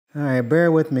All right, bear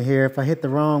with me here if I hit the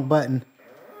wrong button.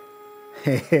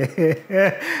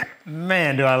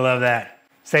 Man, do I love that.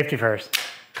 Safety first.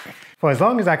 For as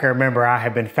long as I can remember, I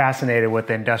have been fascinated with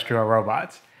industrial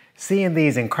robots. Seeing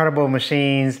these incredible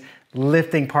machines,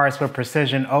 lifting parts with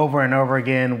precision over and over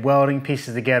again, welding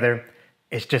pieces together,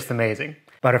 it's just amazing.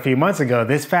 But a few months ago,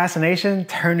 this fascination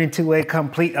turned into a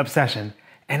complete obsession,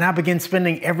 and I began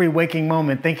spending every waking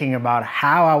moment thinking about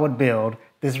how I would build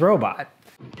this robot.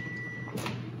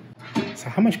 So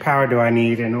how much power do I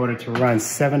need in order to run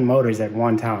 7 motors at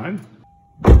one time?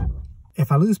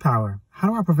 If I lose power, how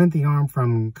do I prevent the arm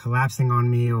from collapsing on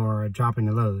me or dropping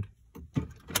the load?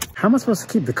 How am I supposed to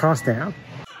keep the cost down?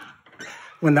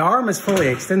 When the arm is fully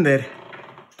extended,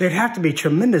 there'd have to be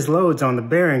tremendous loads on the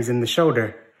bearings in the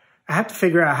shoulder. I have to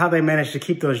figure out how they manage to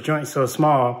keep those joints so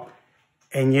small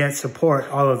and yet support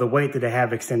all of the weight that they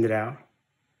have extended out.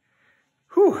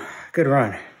 Whew, good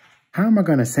run. How am I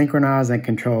going to synchronize and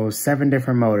control 7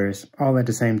 different motors all at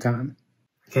the same time?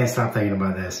 I can't stop thinking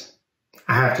about this.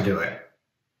 I have to do it.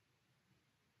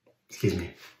 Excuse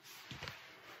me.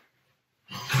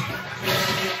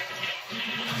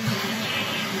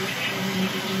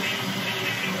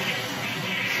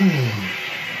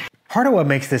 Part of what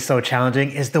makes this so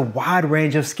challenging is the wide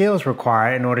range of skills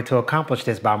required in order to accomplish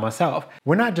this by myself.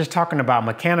 We're not just talking about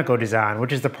mechanical design,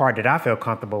 which is the part that I feel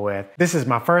comfortable with. This is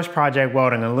my first project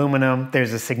welding aluminum.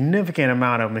 There's a significant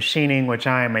amount of machining, which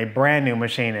I am a brand new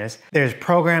machinist. There's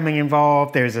programming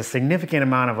involved. There's a significant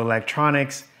amount of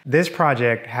electronics. This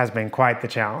project has been quite the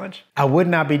challenge. I would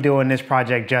not be doing this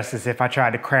project justice if I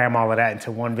tried to cram all of that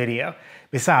into one video.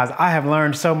 Besides, I have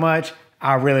learned so much,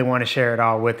 I really want to share it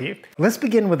all with you. Let's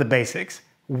begin with the basics.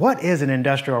 What is an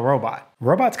industrial robot?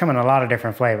 Robots come in a lot of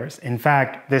different flavors. In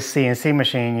fact, this CNC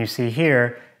machine you see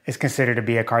here is considered to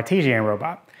be a Cartesian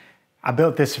robot. I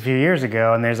built this a few years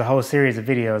ago, and there's a whole series of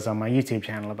videos on my YouTube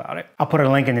channel about it. I'll put a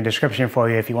link in the description for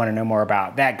you if you want to know more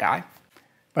about that guy.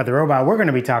 But the robot we're going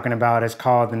to be talking about is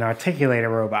called an articulated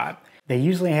robot. They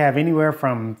usually have anywhere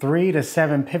from 3 to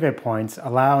 7 pivot points,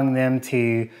 allowing them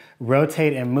to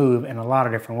rotate and move in a lot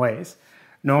of different ways.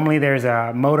 Normally there's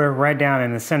a motor right down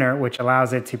in the center which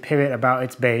allows it to pivot about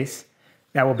its base.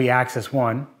 That will be axis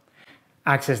 1.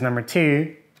 Axis number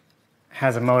 2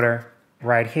 has a motor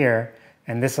right here,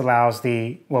 and this allows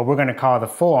what we're going to call the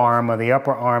full arm or the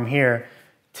upper arm here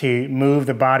to move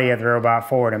the body of the robot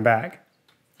forward and back.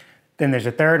 Then there's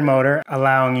a third motor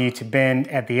allowing you to bend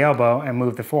at the elbow and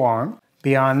move the forearm.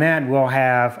 Beyond that, we'll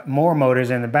have more motors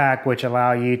in the back which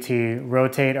allow you to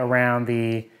rotate around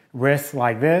the wrist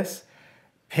like this,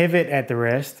 pivot at the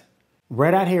wrist.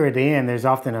 Right out here at the end, there's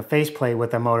often a faceplate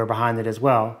with a motor behind it as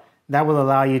well. That will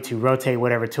allow you to rotate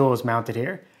whatever tool is mounted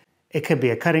here. It could be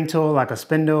a cutting tool like a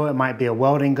spindle, it might be a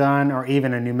welding gun, or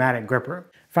even a pneumatic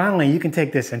gripper. Finally, you can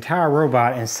take this entire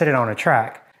robot and sit it on a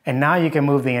track. And now you can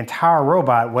move the entire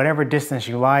robot whatever distance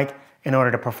you like in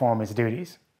order to perform its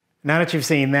duties. Now that you've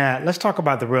seen that, let's talk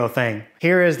about the real thing.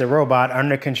 Here is the robot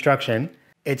under construction.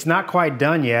 It's not quite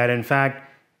done yet. In fact,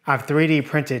 I've 3D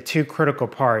printed 2 critical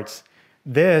parts.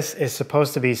 This is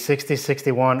supposed to be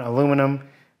 6061 aluminum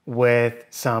with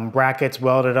some brackets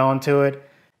welded onto it.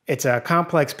 It's a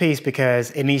complex piece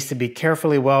because it needs to be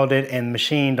carefully welded and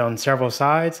machined on several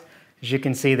sides. As you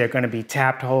can see, there are going to be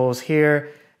tapped holes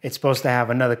here. It's supposed to have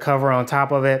another cover on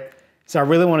top of it. So I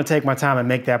really want to take my time and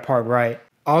make that part right.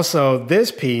 Also,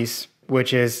 this piece,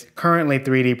 which is currently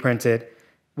 3D printed,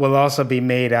 will also be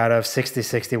made out of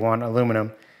 6061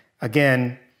 aluminum.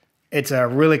 Again, it's a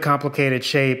really complicated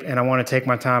shape and I want to take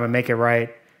my time and make it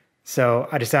right. So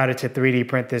I decided to 3D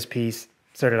print this piece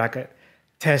so that I could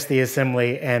test the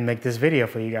assembly and make this video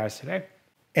for you guys today.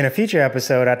 In a future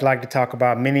episode, I'd like to talk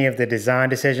about many of the design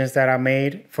decisions that I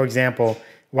made. For example,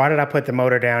 why did I put the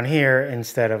motor down here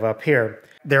instead of up here?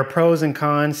 There are pros and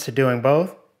cons to doing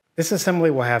both. This assembly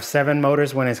will have 7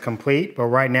 motors when it's complete, but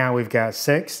right now we've got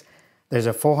 6. There's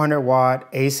a 400 watt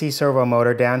AC servo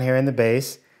motor down here in the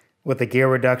base with a gear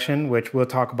reduction, which we'll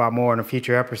talk about more in a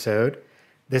future episode.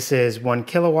 This is 1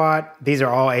 kilowatt. These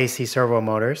are all AC servo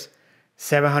motors.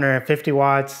 750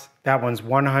 watts, that one's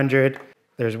 100.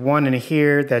 There's one in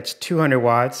here that's 200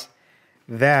 watts.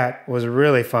 That was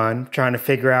really fun, trying to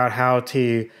figure out how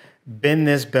to bend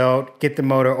this belt, get the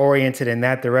motor oriented in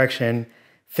that direction,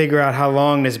 figure out how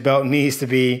long this belt needs to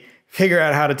be, figure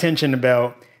out how to tension the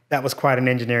belt. That was quite an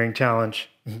engineering challenge,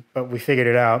 but we figured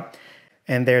it out.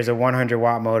 And there's a 100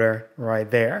 watt motor right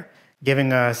there,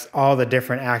 giving us all the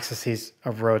different axes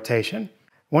of rotation.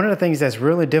 One of the things that's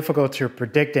really difficult to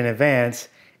predict in advance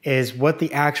is what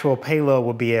the actual payload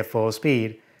will be at full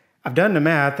speed. I've done the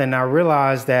math and I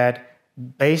realized that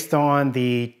Based on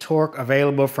the torque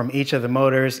available from each of the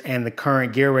motors and the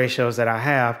current gear ratios that I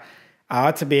have, I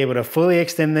ought to be able to fully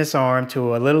extend this arm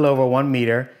to a little over 1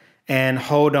 meter and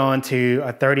hold on to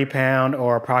a 30-pound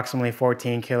or approximately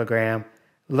 14 kilogram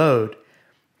load.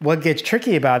 What gets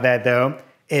tricky about that though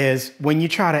is when you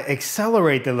try to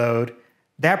accelerate the load,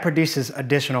 that produces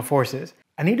additional forces.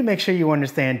 I need to make sure you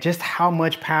understand just how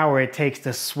much power it takes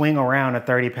to swing around a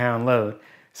 30-pound load.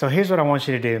 So here's what I want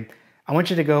you to do. I want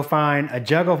you to go find a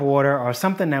jug of water or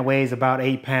something that weighs about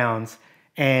 8 pounds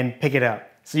and pick it up.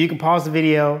 So you can pause the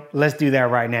video. Let's do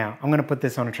that right now. I'm gonna put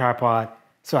this on a tripod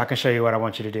so I can show you what I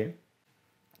want you to do.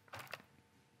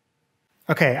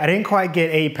 Okay, I didn't quite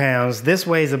get 8 pounds. This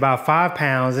weighs about 5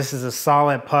 pounds. This is a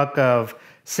solid puck of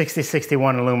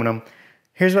 6061 aluminum.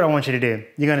 Here's what I want you to do.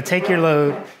 You're gonna take your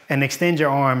load and extend your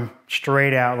arm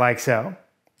straight out like so,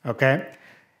 okay?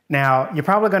 Now, you're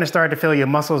probably gonna start to feel your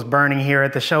muscles burning here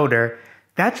at the shoulder.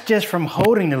 That's just from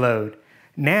holding the load.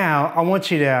 Now, I want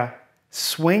you to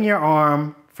swing your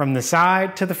arm from the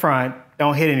side to the front,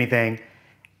 don't hit anything,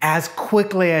 as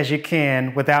quickly as you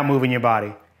can without moving your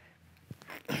body.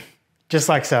 Just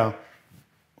like so.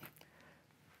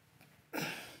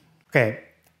 Okay,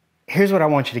 here's what I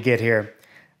want you to get here.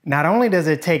 Not only does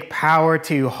it take power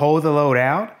to hold the load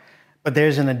out, but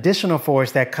there's an additional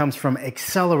force that comes from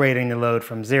accelerating the load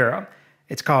from zero.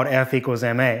 It's called F equals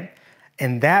ma.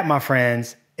 And that, my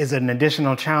friends, is an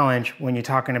additional challenge when you're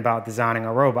talking about designing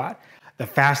a robot. The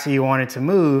faster you want it to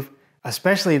move,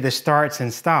 especially the starts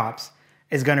and stops,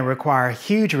 is going to require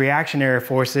huge reactionary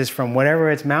forces from whatever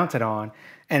it's mounted on.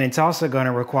 And it's also going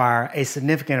to require a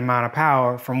significant amount of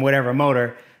power from whatever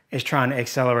motor is trying to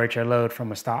accelerate your load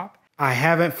from a stop. I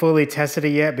haven't fully tested it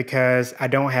yet because I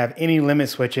don't have any limit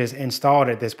switches installed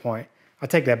at this point. I'll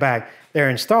take that back.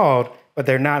 They're installed, but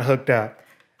they're not hooked up.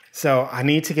 So I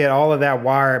need to get all of that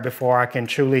wired before I can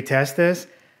truly test this.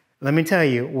 Let me tell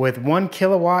you, with 1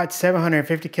 kilowatt,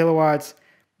 750 kilowatts,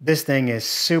 this thing is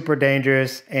super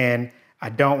dangerous and I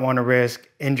don't want to risk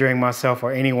injuring myself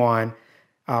or anyone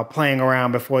playing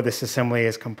around before this assembly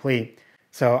is complete.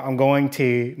 So I'm going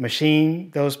to machine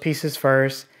those pieces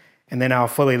first, and then I'll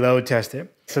fully load test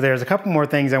it. So there's a couple more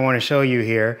things I want to show you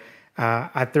here.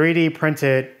 I 3D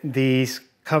printed these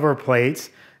cover plates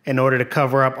in order to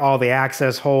cover up all the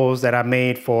access holes that I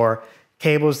made for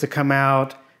cables to come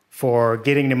out, for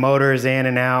getting the motors in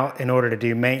and out in order to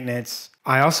do maintenance.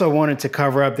 I also wanted to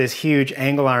cover up this huge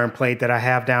angle iron plate that I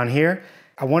have down here.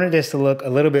 I wanted this to look a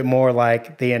little bit more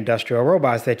like the industrial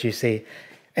robots that you see.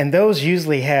 And those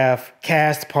usually have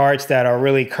cast parts that are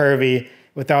really curvy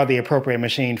with all the appropriate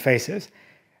machined faces.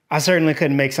 I certainly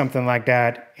couldn't make something like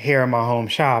that here in my home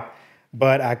shop,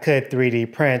 but I could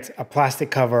 3D print a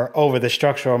plastic cover over the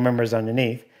structural members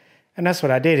underneath. And that's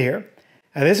what I did here.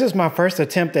 Now, this is my first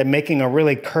attempt at making a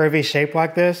really curvy shape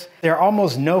like this. There are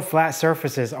almost no flat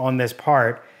surfaces on this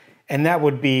part, and that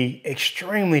would be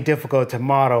extremely difficult to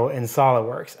model in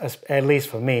SolidWorks, at least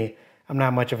for me. I'm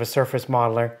not much of a surface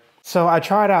modeler. So I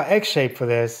tried out X-Shape for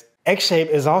this. X-Shape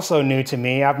is also new to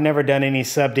me. I've never done any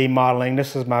sub-D modeling.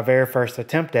 This was my very first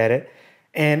attempt at it,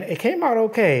 and it came out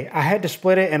okay. I had to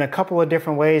split it in a couple of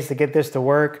different ways to get this to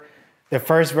work. The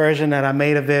first version that I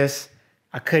made of this,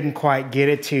 I couldn't quite get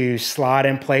it to slide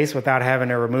in place without having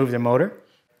to remove the motor.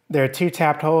 There are 2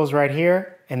 tapped holes right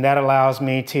here, and that allows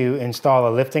me to install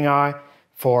a lifting eye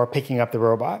for picking up the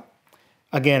robot.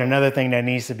 Again, another thing that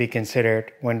needs to be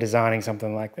considered when designing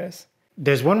something like this.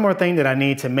 There's one more thing that I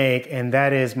need to make, and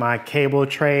that is my cable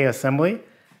tray assembly,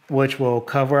 which will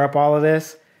cover up all of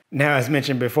this. Now, as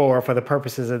mentioned before, for the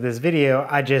purposes of this video,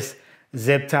 I just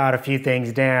zip tied a few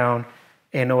things down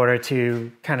in order to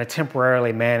kind of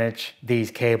temporarily manage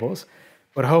these cables.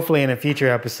 But hopefully in a future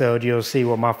episode, you'll see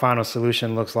what my final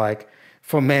solution looks like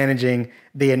for managing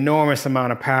the enormous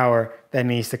amount of power that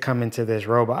needs to come into this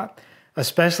robot,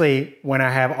 especially when I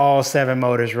have all 7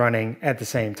 motors running at the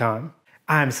same time.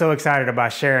 I'm so excited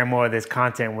about sharing more of this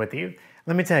content with you.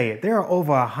 Let me tell you, there are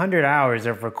over 100 hours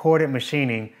of recorded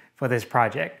machining for this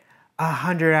project.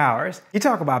 100 hours. You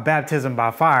talk about baptism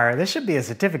by fire, there should be a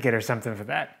certificate or something for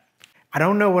that. I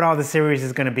don't know what all the series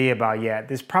is going to be about yet.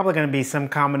 There's probably going to be some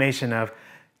combination of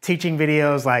teaching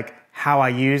videos like how I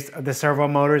used the servo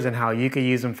motors and how you could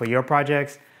use them for your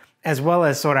projects, as well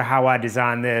as sort of how I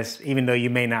designed this, even though you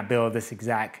may not build this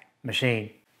exact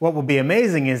machine. What would be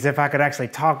amazing is if I could actually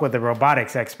talk with a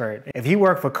robotics expert. If you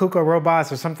work for KUKA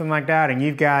Robots or something like that and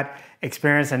you've got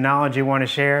experience and knowledge you want to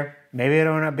share, maybe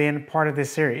it'll end up being part of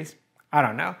this series. I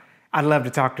don't know. I'd love to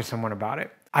talk to someone about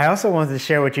it. I also wanted to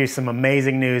share with you some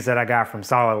amazing news that I got from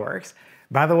SolidWorks.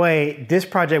 By the way, this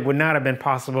project would not have been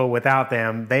possible without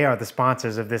them. They are the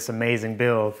sponsors of this amazing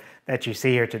build that you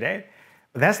see here today.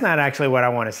 But that's not actually what I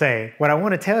want to say. What I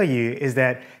want to tell you is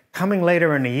that coming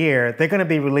later in the year, they're going to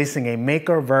be releasing a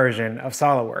maker version of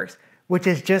SOLIDWORKS, which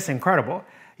is just incredible.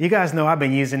 You guys know I've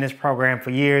been using this program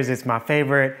for years. It's my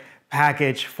favorite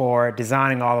package for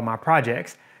designing all of my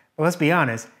projects. But let's be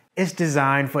honest, it's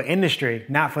designed for industry,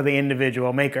 not for the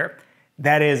individual maker.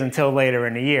 That is until later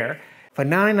in the year. For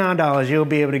 $99, you'll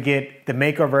be able to get the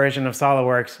maker version of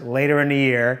SOLIDWORKS later in the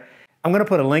year. I'm going to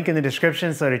put a link in the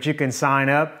description so that you can sign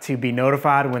up to be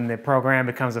notified when the program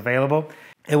becomes available.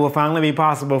 It will finally be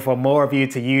possible for more of you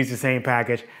to use the same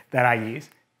package that I use,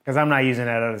 because I'm not using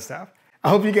that other stuff. I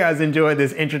hope you guys enjoyed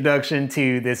this introduction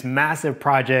to this massive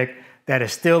project that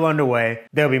is still underway.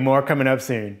 There'll be more coming up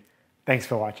soon. Thanks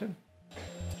for watching.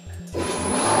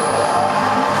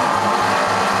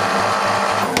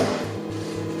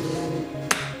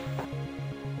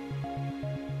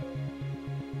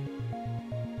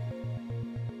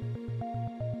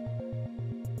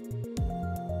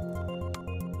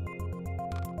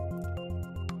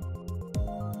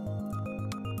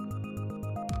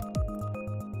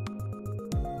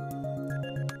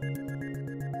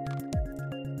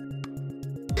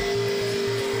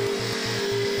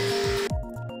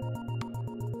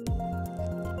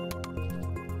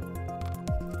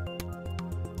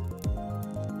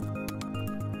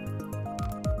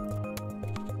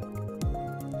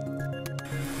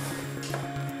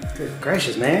 Good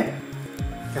gracious, man.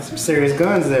 Got some serious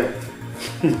guns there.